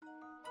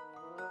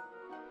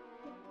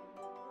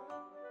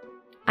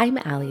I'm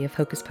Ally of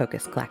Hocus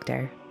Pocus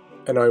Collector.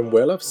 And I'm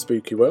Will of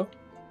Spooky Will.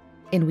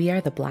 And we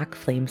are the Black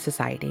Flame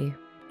Society.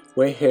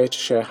 We're here to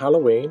share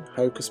Halloween,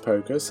 Hocus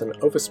Pocus, and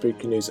other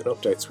spooky news and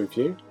updates with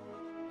you,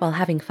 while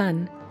having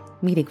fun,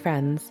 meeting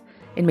friends,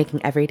 and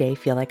making every day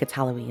feel like it's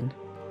Halloween.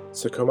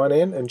 So come on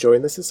in and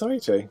join the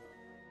society.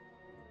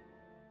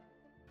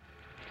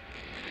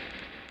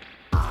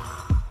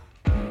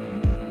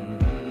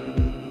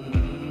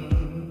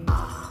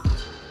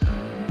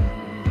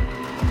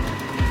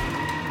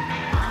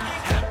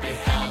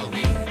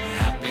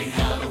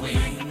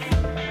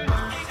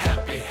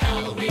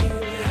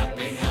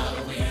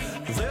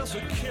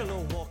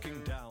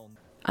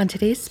 On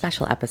today's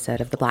special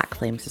episode of the Black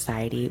Flame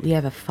Society, we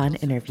have a fun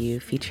interview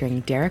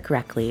featuring Derek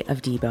Reckley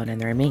of DBone and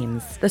the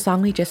Remains. The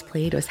song we just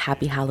played was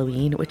Happy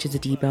Halloween, which is a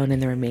DBone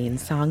and the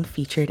Remains song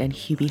featured in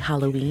Hubie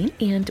Halloween,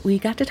 and we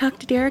got to talk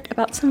to Derek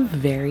about some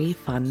very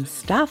fun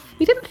stuff.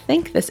 We didn't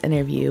think this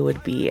interview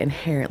would be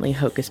inherently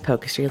Hocus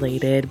Pocus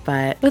related,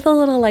 but with a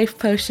little life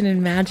potion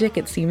and magic,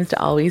 it seems to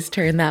always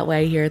turn that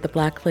way here at the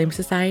Black Flame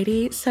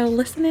Society, so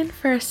listen in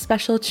for a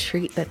special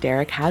treat that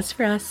Derek has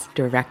for us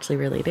directly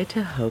related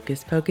to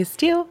Hocus Pocus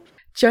 2.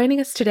 Joining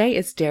us today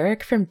is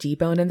Derek from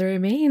DBone and the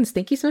Remains.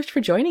 Thank you so much for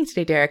joining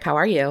today, Derek. How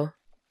are you?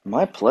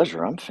 My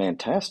pleasure. I'm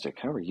fantastic.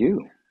 How are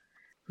you?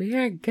 We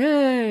are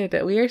good.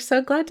 We are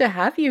so glad to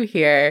have you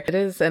here. It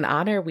is an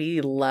honor.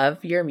 We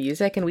love your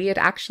music. And we had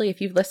actually,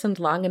 if you've listened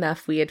long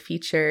enough, we had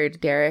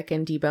featured Derek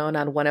and DBone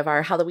on one of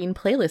our Halloween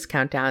playlist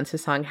countdowns,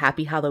 his song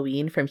Happy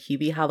Halloween from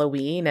Hubie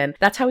Halloween. And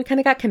that's how we kind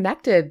of got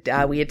connected.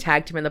 We had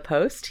tagged him in the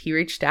post. He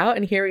reached out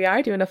and here we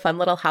are doing a fun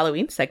little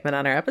Halloween segment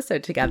on our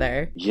episode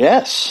together.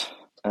 Yes.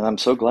 And I'm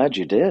so glad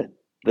you did.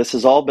 This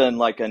has all been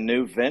like a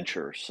new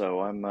venture,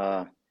 so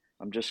I'm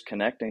just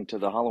connecting to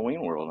the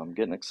Halloween world. I'm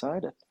getting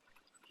excited.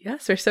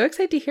 Yes, we're so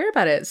excited to hear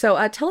about it. So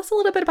tell us a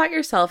little bit about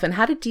yourself and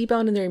how did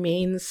DBone and the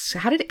Remains,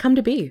 how did it come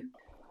to be?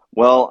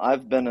 Well,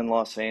 I've been in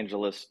Los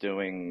Angeles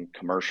doing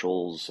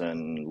commercials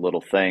and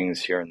little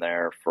things here and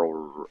there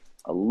for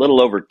a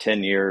little over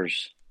 10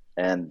 years.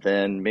 And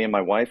then me and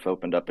my wife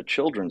opened up a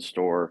children's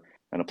store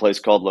in a place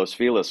called Los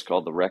Feliz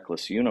called the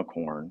Reckless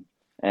Unicorn.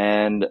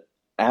 And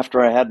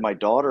after I had my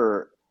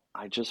daughter,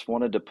 I just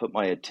wanted to put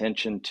my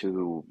attention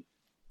to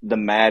the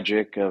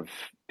magic of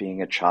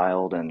being a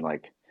child and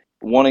like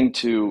wanting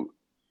to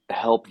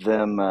help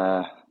them,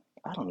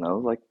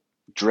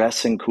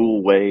 dress in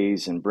cool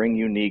ways and bring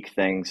unique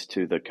things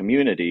to the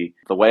community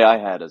the way I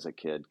had as a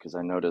kid, because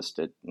I noticed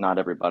that not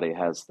everybody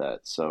has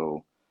that.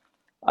 So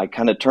I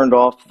kind of turned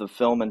off the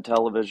film and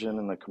television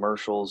and the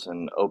commercials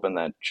and opened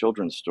that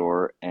children's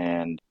store.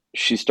 And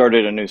she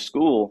started a new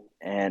school,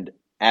 and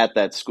at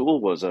that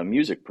school was a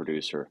music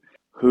producer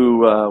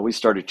who we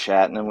started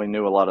chatting, and we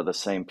knew a lot of the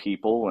same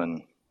people.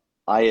 And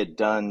I had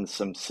done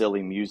some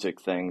silly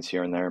music things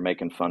here and there,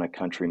 making fun of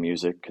country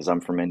music because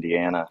I'm from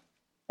Indiana.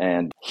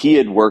 And he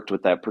had worked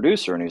with that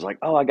producer, and he's like,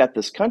 "Oh, I got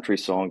this country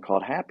song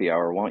called Happy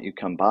Hour. Why don't you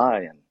come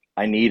by? And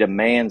I need a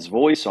man's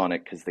voice on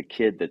it because the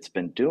kid that's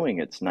been doing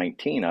it's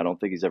 19. I don't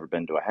think he's ever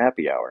been to a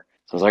happy hour."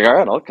 So I was like, "All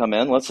right, I'll come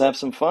in. Let's have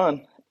some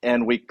fun."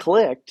 And we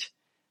clicked,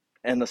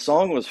 and the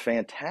song was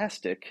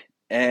fantastic.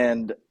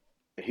 And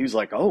he was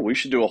like, "Oh, we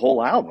should do a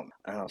whole album."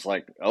 And I was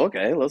like,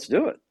 "Okay, let's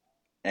do it."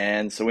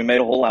 And so we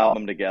made a whole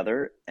album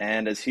together.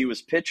 And as he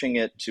was pitching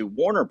it to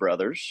Warner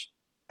Brothers,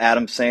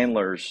 Adam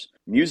Sandler's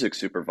music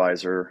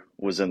supervisor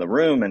was in the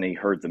room, and he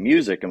heard the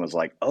music and was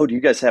like, "Oh, do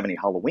you guys have any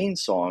Halloween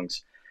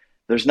songs?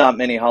 There's not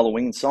many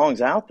Halloween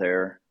songs out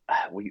there.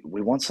 We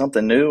want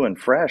something new and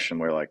fresh."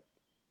 And we're like,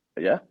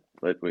 "Yeah,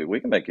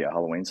 we can make you a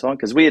Halloween song."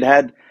 Because we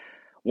had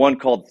one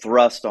called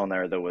Thrust on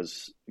there that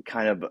was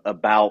kind of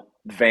about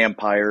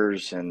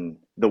vampires and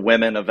the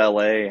women of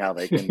LA, how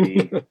they can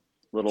be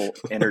little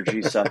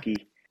energy sucky.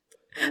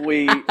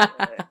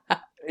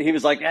 He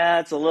was like,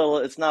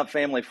 it's not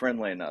family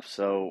friendly enough.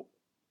 So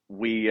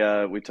we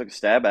took a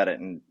stab at it,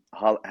 and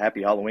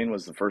Happy Halloween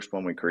was the first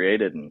one we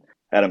created, and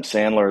Adam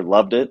Sandler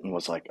loved it and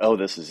was like, "Oh,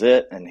 this is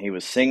it." And he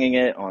was singing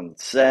it on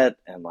set,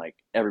 and like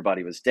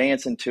everybody was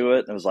dancing to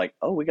it. And it was like,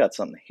 "Oh, we got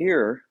something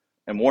here."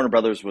 And Warner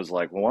Brothers was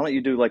like, "Well, why don't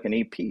you do like an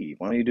EP?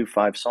 Why don't you do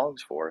 5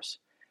 songs for us?"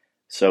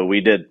 So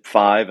we did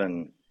 5,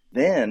 and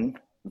then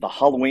the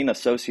Halloween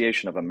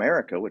Association of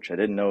America, which I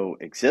didn't know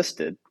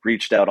existed,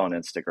 reached out on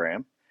Instagram.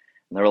 And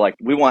they were like,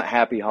 "We want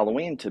Happy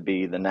Halloween to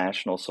be the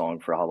national song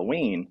for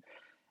Halloween.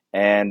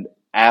 And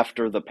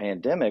after the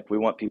pandemic, we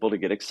want people to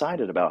get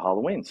excited about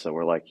Halloween." So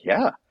we're like,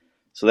 "Yeah."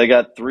 So they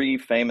got 3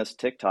 famous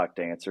TikTok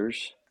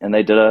dancers, and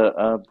they did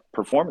a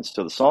performance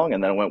to the song,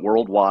 and then it went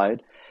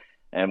worldwide.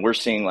 And we're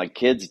seeing like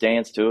kids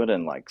dance to it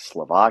in like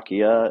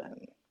Slovakia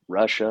and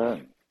Russia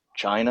and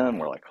China. And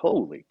we're like,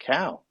 holy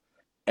cow.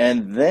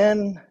 And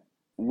then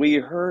we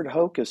heard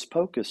Hocus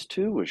Pocus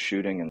 2 was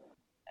shooting,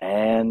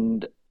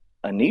 and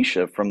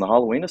Anisha from the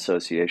Halloween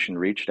Association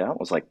reached out and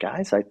was like,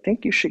 "Guys, I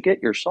think you should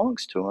get your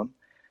songs to him."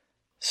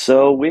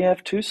 So we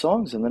have 2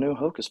 songs in the new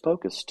Hocus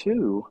Pocus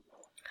 2.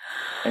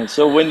 And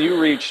so when you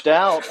reached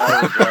out,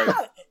 I was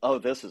like, "Oh,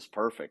 this is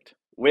perfect."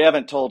 We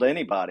haven't told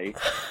anybody.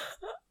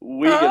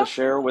 we get to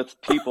share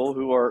with people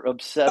who are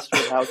obsessed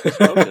with Hocus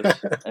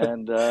Pocus.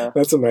 And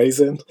That's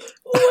amazing.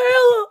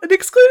 Well, an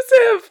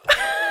exclusive.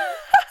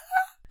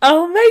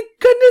 Oh my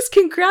goodness,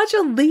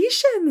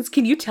 congratulations.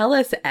 Can you tell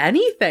us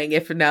anything?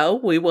 If no,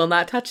 we will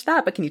not touch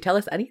that, but can you tell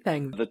us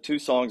anything? the two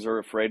songs are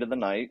Afraid of the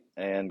Night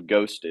and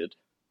Ghosted,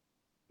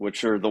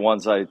 which are the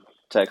ones I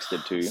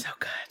texted to you. So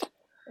good.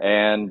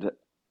 And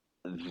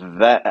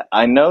that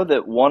I know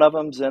that one of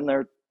them's in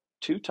there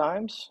 2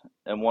 times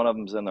and one of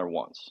them's in there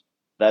once.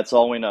 That's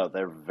all we know.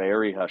 They're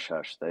very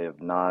hush-hush. They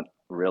have not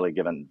really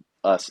given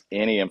us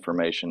any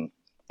information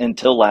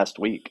until last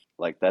week.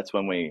 Like, that's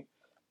when we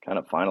kind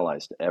of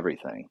finalized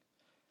everything.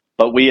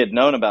 But we had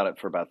known about it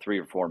for about 3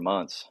 or 4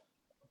 months,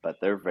 but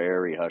they're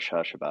very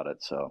hush-hush about it.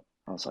 So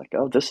I was like,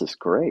 oh, this is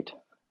great.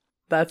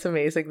 That's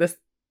amazing.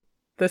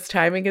 This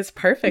timing is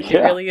perfect. Yeah.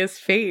 It really is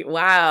fate.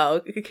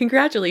 Wow.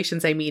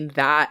 Congratulations. I mean,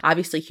 that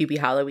obviously Hubie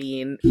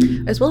Halloween,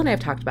 as Will and I have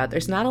talked about,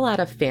 there's not a lot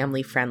of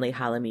family-friendly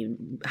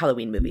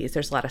Halloween movies.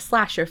 There's a lot of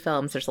slasher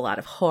films. There's a lot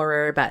of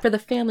horror. But for the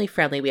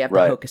family-friendly, we have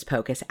the Hocus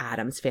Pocus,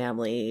 Addams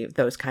Family,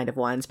 those kind of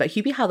ones. But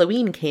Hubie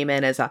Halloween came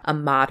in as a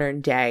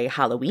modern-day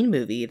Halloween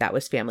movie that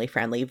was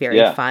family-friendly, very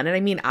fun. And I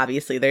mean,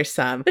 obviously, there's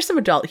some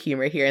adult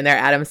humor here and there,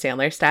 Adam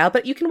Sandler style,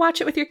 but you can watch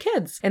it with your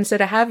kids. And so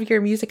to have your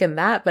music in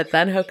that, but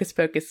then Hocus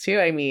Pocus 2,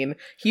 I mean,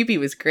 Hubie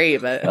was great,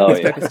 but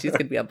Hocus Pocus 2 is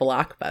going to be a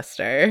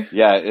blockbuster.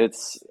 Yeah,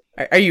 it's...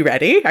 Are you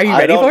ready? Are you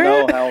ready for it? I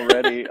don't know how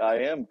ready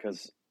I am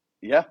because,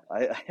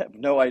 I have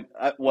no idea.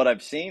 What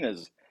I've seen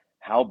is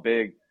how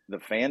big the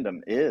fandom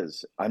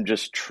is. I'm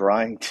just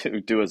trying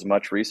to do as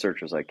much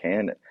research as I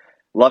can.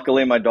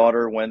 Luckily, my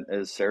daughter went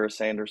as Sarah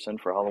Sanderson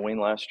for Halloween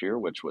last year,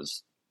 which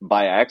was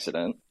by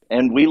accident.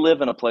 And we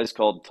live in a place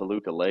called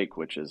Toluca Lake,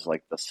 which is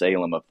like the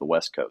Salem of the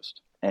West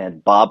Coast.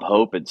 And Bob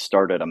Hope had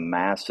started a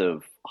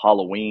massive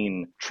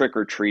Halloween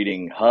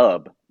trick-or-treating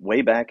hub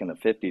way back in the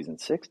 50s and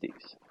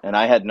 60s. And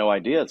I had no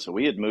idea. So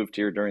we had moved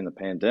here during the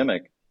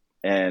pandemic,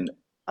 and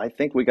I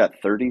think we got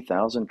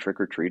 30,000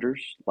 trick-or-treaters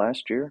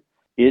last year.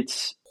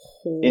 It's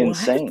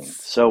insane.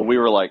 So we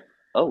were like,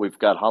 oh, we've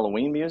got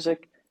Halloween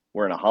music.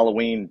 We're in a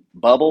Halloween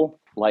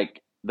bubble.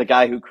 Like, the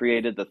guy who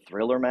created the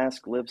Thriller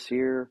mask lives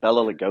here.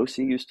 Bela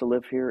Lugosi used to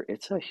live here.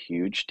 It's a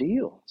huge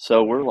deal.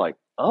 So we're like,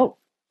 oh,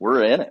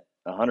 we're in it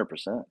 100%.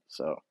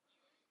 So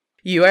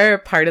you are a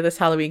part of this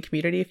Halloween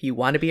community if you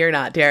want to be or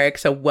not, Derek.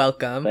 So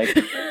welcome. Thank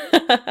you.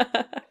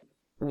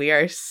 We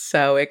are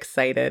so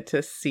excited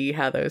to see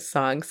how those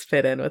songs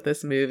fit in with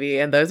this movie.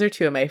 And those are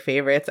 2 of my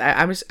favorites.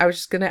 I was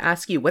just going to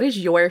ask you, what is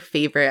your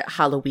favorite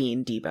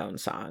Halloween DBone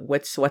song?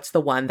 What's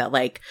the one that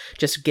like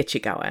just gets you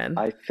going?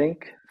 I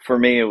think for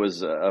me, it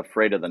was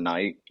Afraid of the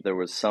Night. There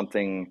was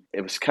something,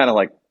 it was kind of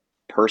like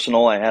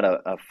personal. I had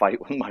a fight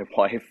with my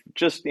wife,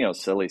 just,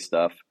 silly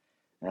stuff.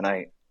 And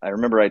I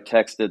remember I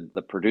texted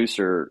the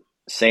producer,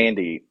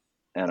 Sandy,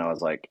 and I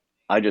was like,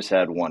 I just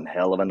had one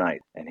hell of a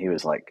night. And he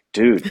was like,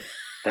 dude,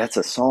 that's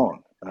a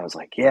song. And I was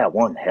like, yeah,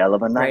 one hell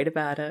of a night. Right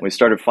about it. We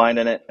started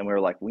finding it, and we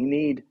were like, we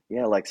need,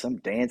 like some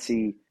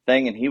dancey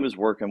thing. And he was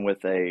working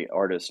with a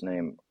artist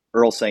named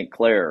Earl St.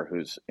 Clair,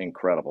 who's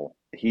incredible.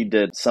 He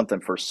did something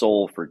for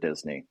Soul for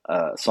Disney,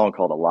 a song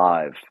called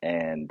Alive.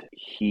 And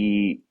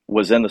he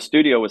was in the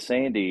studio with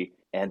Sandy,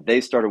 and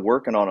they started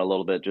working on it a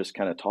little bit, just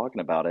kind of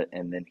talking about it.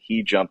 And then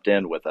he jumped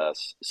in with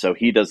us. So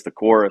he does the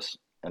chorus,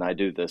 and I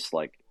do this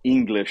like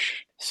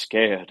English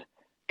scared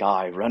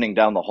guy running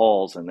down the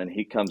halls. And then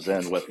he comes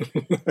in with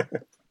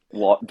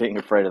being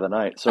afraid of the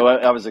night. So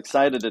I was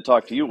excited to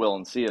talk to you, Will,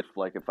 and see if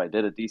I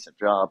did a decent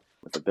job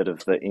with a bit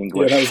of the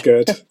English. Yeah, that was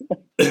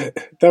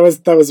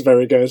good. that was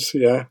very good.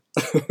 Yeah.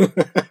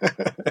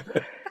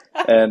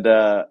 And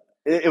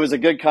it was a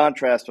good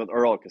contrast with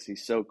Earl because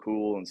he's so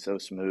cool and so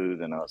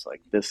smooth. And I was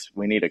like,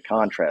 we need a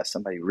contrast,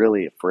 somebody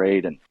really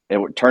afraid. And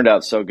it turned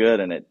out so good.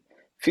 And it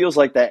feels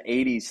like that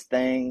 80s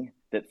thing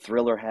that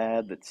Thriller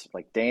had that's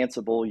like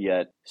danceable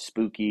yet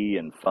spooky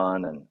and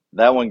fun. And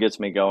that one gets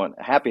me going.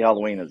 Happy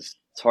Halloween it's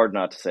hard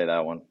not to say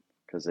that one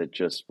because it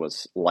just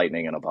was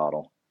lightning in a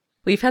bottle.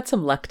 We've had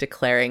some luck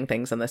declaring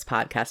things on this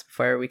podcast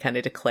before. We kind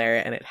of declare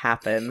it and it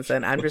happens.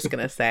 And I'm just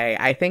going to say,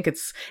 I think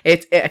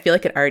I feel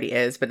like it already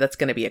is, but that's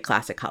going to be a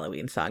classic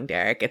Halloween song,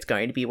 Derek. It's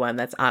going to be one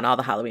that's on all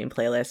the Halloween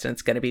playlists. And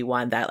it's going to be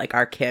one that like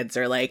our kids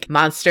are like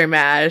Monster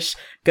Mash,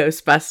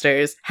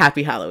 Ghostbusters,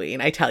 Happy Halloween.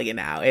 I tell you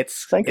now,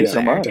 Thank you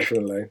so much.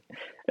 Definitely.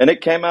 And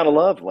it came out of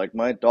love. Like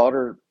my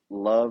daughter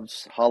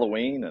loves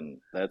Halloween, and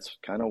that's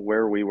kind of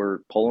where we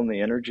were pulling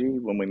the energy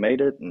when we made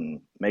it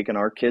and making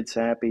our kids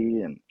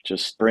happy and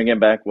just bringing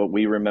back what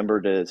we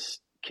remembered as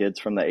kids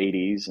from the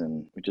 80s.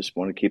 And we just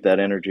want to keep that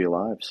energy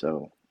alive.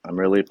 So I'm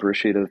really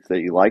appreciative that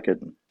you like it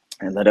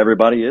and that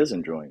everybody is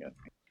enjoying it.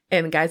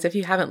 And guys, if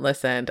you haven't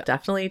listened,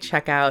 definitely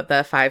check out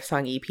the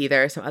 5-song EP.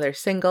 There are some other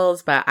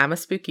singles, but I'ma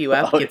Spook You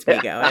Up gets me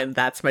going.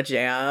 That's my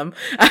jam.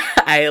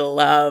 I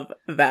love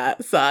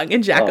that song.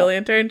 And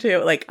Jack-O-Lantern too.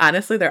 Like,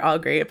 honestly, they're all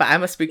great, but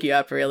I'ma Spook You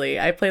Up, really.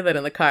 I play that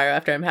in the car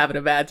after I'm having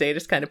a bad day,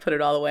 just kind of put it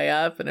all the way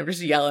up, and I'm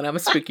just yelling, I'ma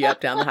Spook You Up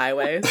down the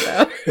highway.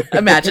 So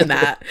imagine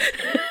that.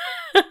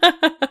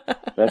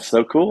 That's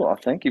so cool.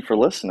 Thank you for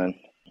listening.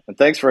 And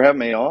thanks for having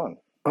me on.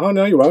 Oh,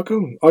 no, you're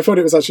welcome. I thought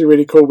it was actually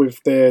really cool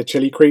with the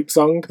Chili Creep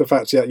song, the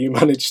fact that you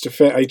managed to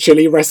fit a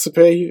chili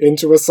recipe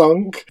into a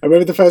song. I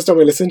remember the first time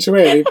we listened to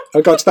it, I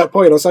got to that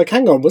point, I was like,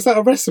 hang on, was that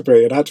a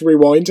recipe? And I had to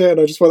rewind it,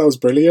 and I just thought that was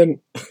brilliant.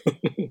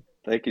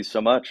 Thank you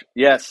so much.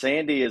 Yeah,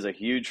 Sandy is a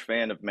huge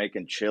fan of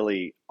making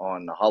chili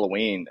on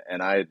Halloween,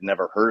 and I had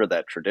never heard of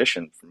that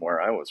tradition from where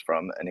I was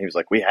from. And he was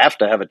like, we have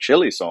to have a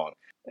chili song.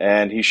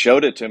 And he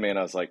showed it to me, and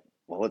I was like,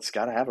 well, it's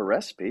got to have a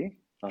recipe,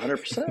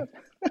 100%.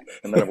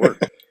 And then it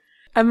worked.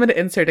 I'm going to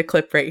insert a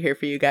clip right here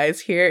for you guys.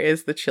 Here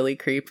is the Chili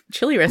Creep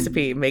chili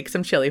recipe. Make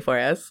some chili for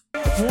us.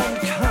 1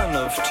 can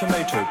of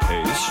tomato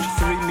paste,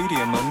 3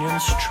 medium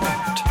onions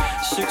chopped,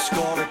 6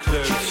 garlic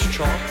cloves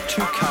chopped,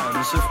 2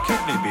 cans of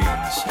kidney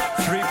beans,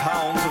 3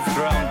 pounds of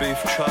ground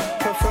beef chopped,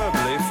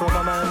 preferably from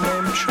a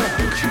man named Chuck.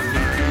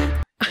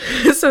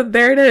 So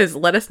there it is.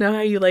 Let us know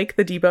how you like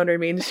the deboned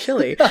remains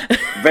chili.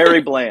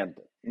 Very bland.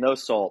 No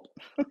salt.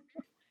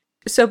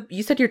 So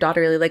you said your daughter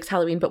really likes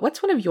Halloween, but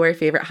what's one of your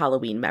favorite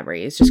Halloween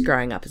memories just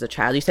growing up as a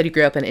child? You said you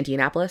grew up in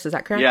Indianapolis, is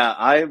that correct? Yeah,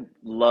 I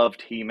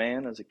loved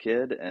He-Man as a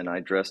kid, and I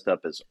dressed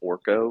up as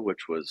Orko,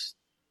 which was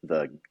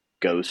the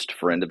ghost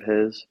friend of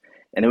his.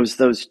 And it was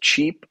those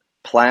cheap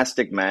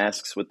plastic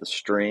masks with the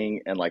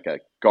string and like a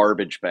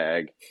garbage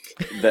bag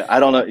that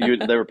I don't know,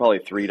 they were probably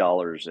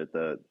 $3 at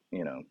the,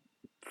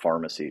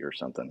 pharmacy or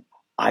something.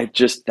 I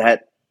just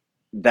that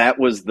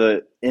was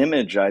the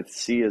image I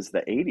see as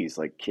the 80s.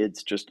 Like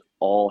kids just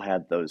all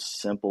had those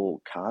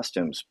simple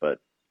costumes, but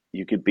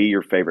you could be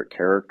your favorite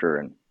character.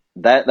 And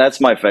that's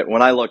my favorite.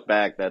 When I look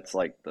back, that's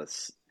like the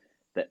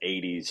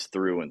 80s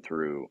through and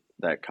through,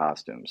 that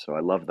costume. So I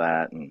love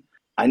that. And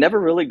I never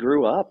really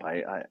grew up.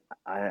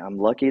 I'm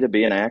lucky to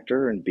be an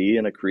actor and be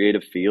in a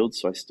creative field.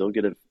 So I still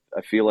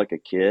I feel like a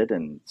kid.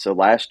 And so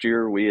last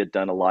year we had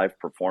done a live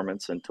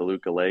performance in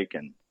Toluca Lake.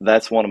 And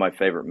that's one of my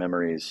favorite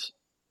memories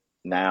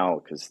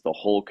now, because the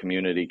whole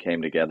community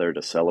came together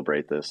to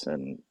celebrate this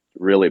and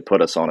really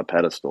put us on a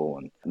pedestal,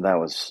 and that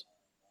was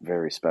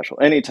very special.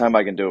 Anytime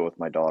I can do it with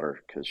my daughter,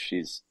 because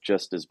she's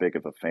just as big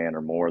of a fan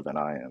or more than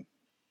I am.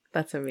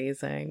 That's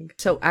amazing.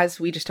 So as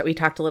we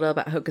talked a little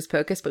about Hocus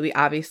Pocus, but we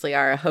obviously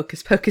are a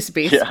Hocus Pocus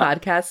based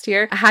podcast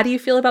here. How do you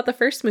feel about the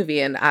first movie?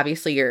 And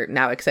obviously you're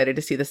now excited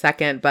to see the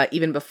second, but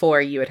even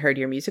before you had heard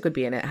your music would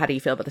be in it, how do you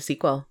feel about the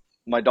sequel?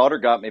 My daughter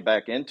got me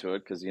back into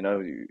it because,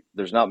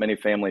 there's not many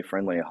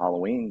family-friendly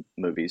Halloween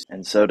movies.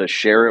 And so to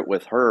share it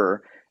with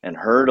her and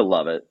her to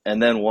love it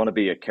and then want to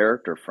be a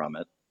character from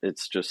it,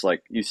 it's just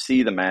like you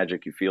see the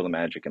magic, you feel the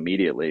magic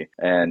immediately.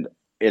 And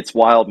it's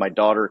wild. My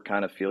daughter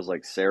kind of feels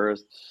like Sarah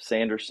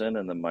Sanderson,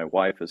 and then my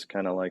wife is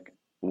kind of like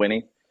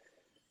Winnie.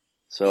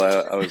 So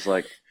I was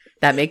like...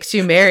 That makes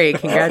you married.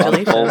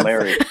 Congratulations. I'm full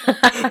married.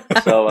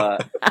 So,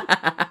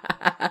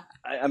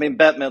 I mean,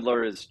 Bette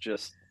Midler is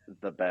just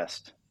the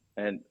best.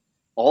 And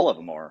all of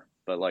them are,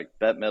 but like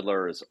Bette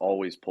Midler has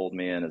always pulled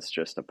me in. It's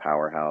just a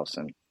powerhouse,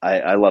 and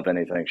I love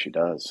anything she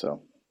does.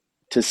 So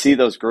to see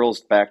those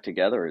girls back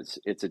together,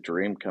 it's a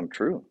dream come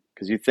true.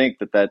 Because you think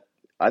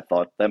I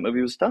thought that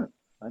movie was done.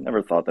 I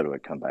never thought that it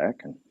would come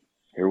back, and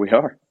here we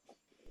are.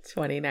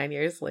 29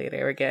 years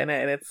later again,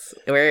 and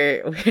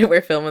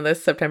we're filming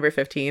this September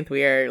 15th.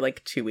 We are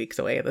like 2 weeks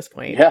away at this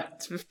point. Yeah,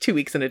 it's 2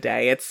 weeks in a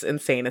day. It's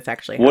insane. It's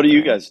actually What are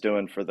you guys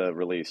doing for the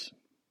release?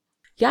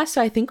 Yeah,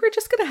 so I think we're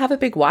just going to have a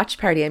big watch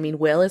party. I mean,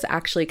 Will is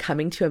actually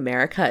coming to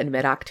America in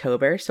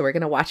mid-October, so we're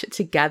going to watch it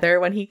together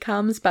when he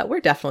comes, but we're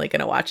definitely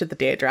going to watch it the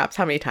day it drops.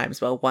 How many times,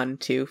 Will? 1,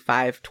 2,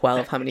 5,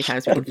 12? How many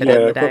times we can fit in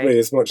the day? Yeah, probably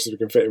as much as we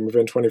can fit in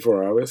within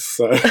 24 hours,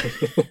 so...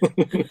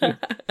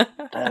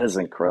 That is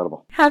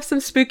incredible. Have some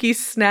spooky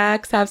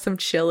snacks, have some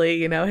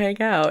chili,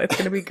 hang out. It's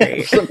going to be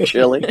great. Some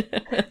chili.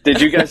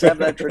 Did you guys have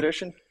that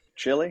tradition?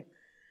 Chili?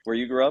 Where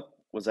you grew up?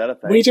 Was that a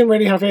thing? We didn't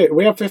really have it.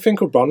 We have a thing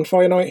called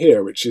Bonfire Night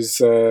here, which is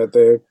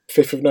the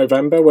 5th of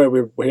November, where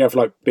we have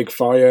like big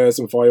fires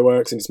and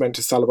fireworks, and it's meant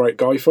to celebrate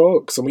Guy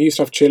Fawkes. And we used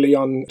to have chili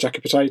on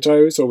jacket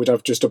potatoes, or we'd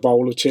have just a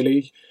bowl of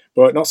chili,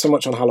 but not so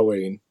much on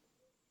Halloween.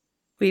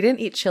 We didn't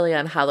eat chili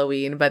on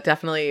Halloween, but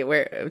definitely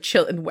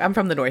I'm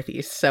from the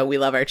Northeast, so we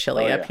love our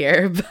chili up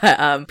here.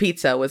 But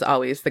pizza was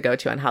always the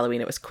go-to on Halloween.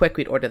 It was quick.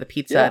 We'd order the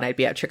pizza, and I'd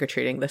be out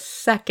trick-or-treating the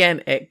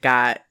second it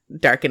got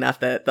dark enough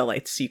that the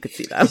lights, you could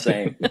see them.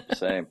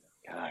 Same.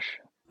 Gosh.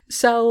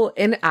 So,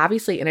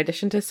 obviously, in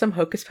addition to some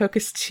Hocus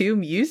Pocus 2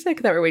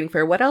 music that we're waiting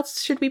for, what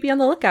else should we be on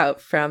the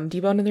lookout from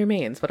deboned and the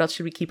Remains? What else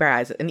should we keep our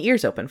eyes and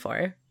ears open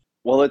for?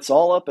 Well, it's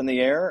all up in the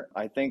air.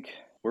 I think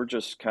we're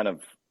just kind of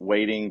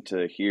waiting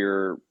to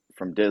hear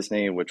from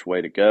Disney which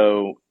way to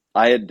go.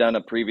 I had done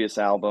a previous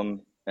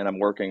album, and I'm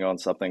working on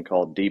something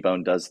called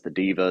DBone Does the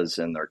Divas,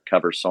 and their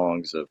cover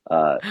songs of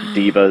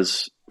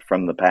divas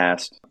from the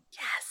past.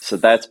 Yes. So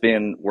that's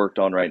being worked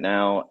on right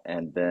now,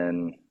 and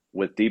then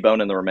with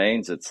DBone and the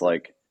Remains, it's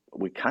like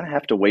we kind of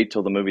have to wait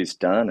till the movie's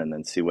done and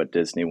then see what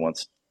Disney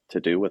wants to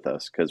do with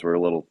us, because we're a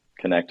little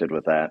connected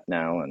with that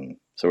now. And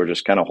so we're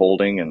just kind of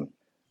holding, and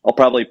I'll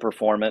probably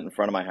perform it in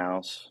front of my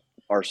house,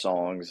 our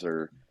songs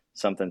or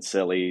something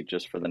silly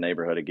just for the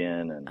neighborhood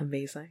again. And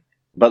amazing.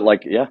 But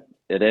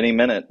at any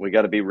minute, we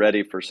got to be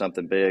ready for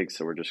something big.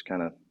 So we're just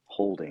kind of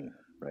holding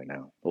right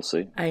now. We'll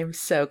see. I am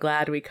so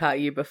glad we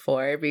caught you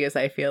before, because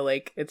I feel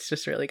like it's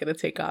just really going to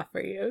take off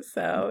for you.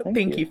 So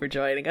thank you for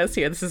joining us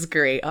here. This is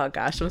great. Oh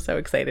gosh, I'm so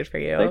excited for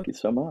you. Thank you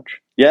so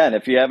much. Yeah, and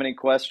if you have any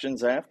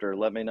questions after,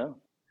 let me know.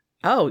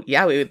 Oh,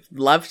 yeah, we would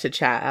love to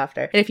chat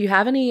after. And if you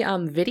have any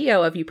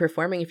video of you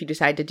performing, if you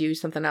decide to do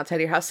something outside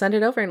of your house, send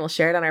it over and we'll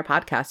share it on our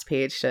podcast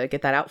page to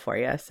get that out for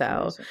you. So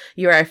Amazing.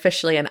 You are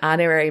officially an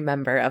honorary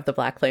member of the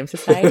Black Flame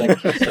Society.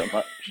 Thank you so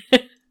much.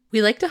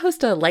 We like to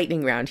host a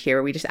lightning round here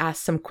where we just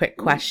ask some quick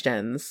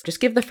questions.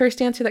 Just give the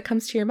first answer that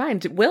comes to your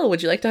mind. Will,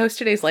 would you like to host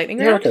today's lightning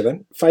round? Yeah, okay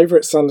then.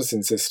 Favorite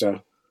Sanderson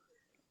sister?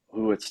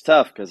 Ooh, it's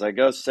tough because I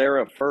go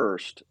Sarah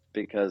first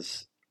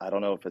because I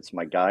don't know if it's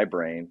my guy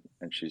brain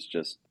and she's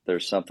just,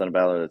 there's something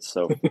about her that's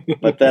so,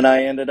 but then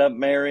I ended up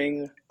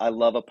marrying, I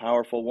love a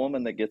powerful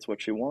woman that gets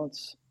what she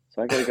wants.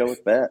 So I got to go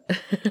with that.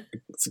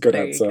 That's a good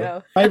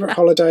answer. Favorite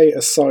holiday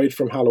aside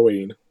from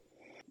Halloween?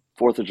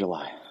 4th of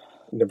July.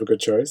 Never a good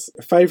choice.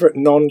 Favorite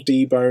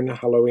non-DBone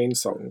Halloween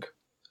song?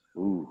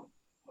 Ooh.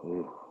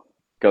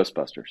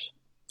 Ghostbusters.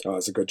 Oh,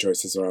 that's a good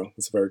choice as well.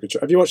 That's a very good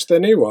choice. Have you watched their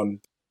new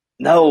one?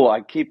 No,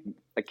 I keep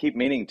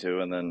meaning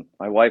to, and then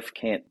my wife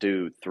can't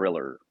do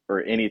Thriller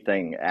or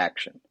anything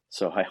action.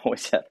 So I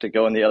always have to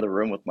go in the other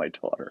room with my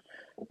daughter.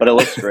 But it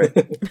looks great.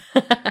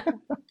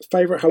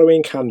 Favorite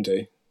Halloween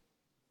candy?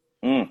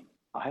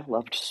 I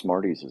loved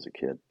Smarties as a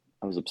kid.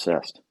 I was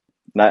obsessed.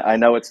 I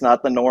know it's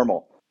not the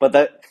normal, but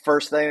that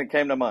first thing that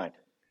came to mind.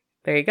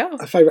 There you go.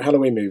 A favorite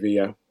Halloween movie,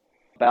 yeah.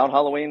 About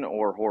Halloween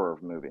or horror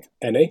movie?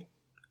 Any?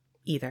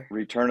 Either.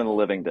 Return of the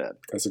Living Dead.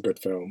 That's a good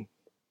film.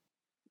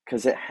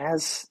 Because it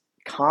has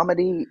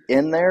comedy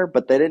in there,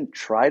 but they didn't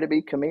try to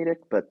be comedic,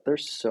 but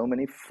there's so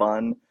many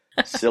fun,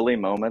 silly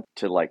moments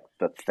to like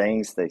the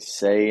things they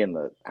say and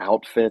the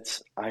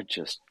outfits. I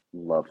just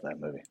love that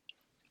movie.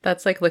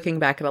 That's like looking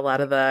back at a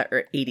lot of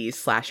the 80s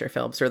slasher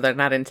films where they're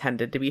not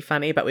intended to be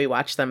funny, but we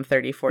watch them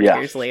 30, 40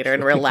 years later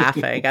and we're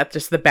laughing at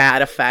just the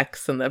bad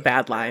effects and the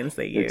bad lines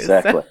they use.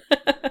 Exactly.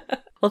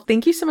 Well,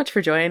 thank you so much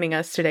for joining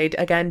us today.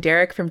 Again,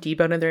 Derek from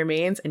DBone and the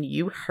Remains, and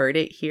you heard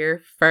it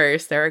here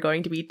first. There are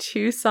going to be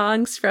 2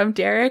 songs from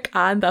Derek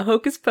on the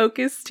Hocus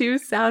Pocus 2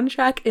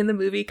 soundtrack in the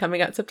movie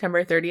coming out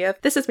September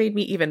 30th. This has made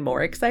me even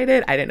more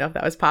excited. I didn't know if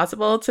that was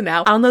possible to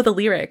now. I'll know the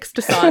lyrics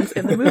to songs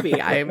in the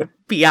movie.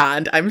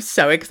 I'm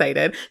so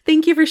excited.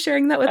 Thank you for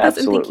sharing that with us,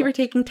 and thank you for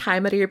taking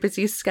time out of your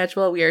busy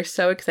schedule. We are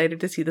so excited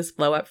to see this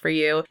blow up for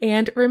you.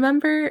 And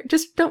remember,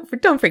 just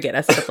don't forget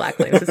us at the Black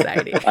Flame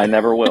Society. I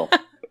never will.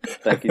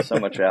 Thank you so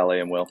much, Allie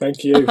and Will.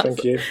 Thank you.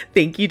 Thank you.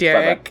 Thank you,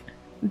 Derek. Bye-bye.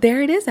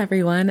 There it is,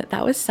 everyone.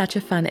 That was such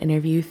a fun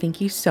interview.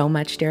 Thank you so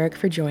much, Derek,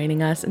 for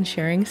joining us and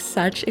sharing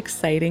such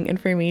exciting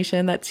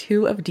information that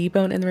 2 of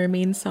DBone and the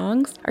Remains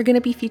songs are going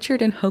to be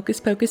featured in Hocus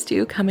Pocus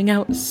 2 coming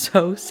out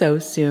so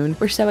soon.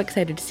 We're so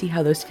excited to see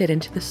how those fit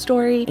into the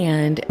story,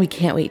 and we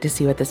can't wait to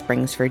see what this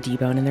brings for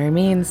DBone and the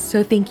Remains.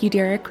 So thank you,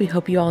 Derek. We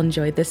hope you all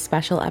enjoyed this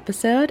special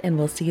episode, and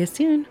we'll see you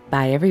soon.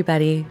 Bye,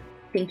 everybody.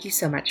 Thank you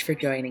so much for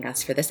joining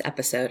us for this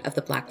episode of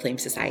the Black Flame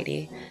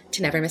Society.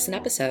 To never miss an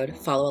episode,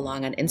 follow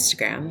along on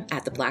Instagram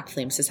at the Black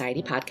Flame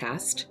Society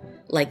Podcast,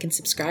 like and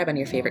subscribe on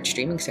your favorite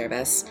streaming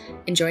service,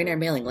 and join our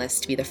mailing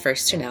list to be the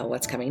first to know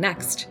what's coming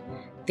next.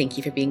 Thank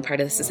you for being part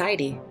of the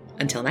society.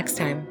 Until next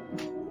time.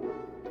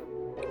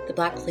 The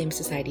Black Flame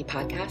Society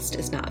Podcast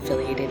is not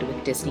affiliated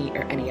with Disney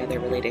or any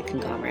other related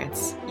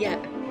conglomerates. Yet,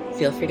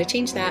 feel free to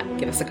change that.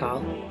 Give us a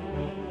call.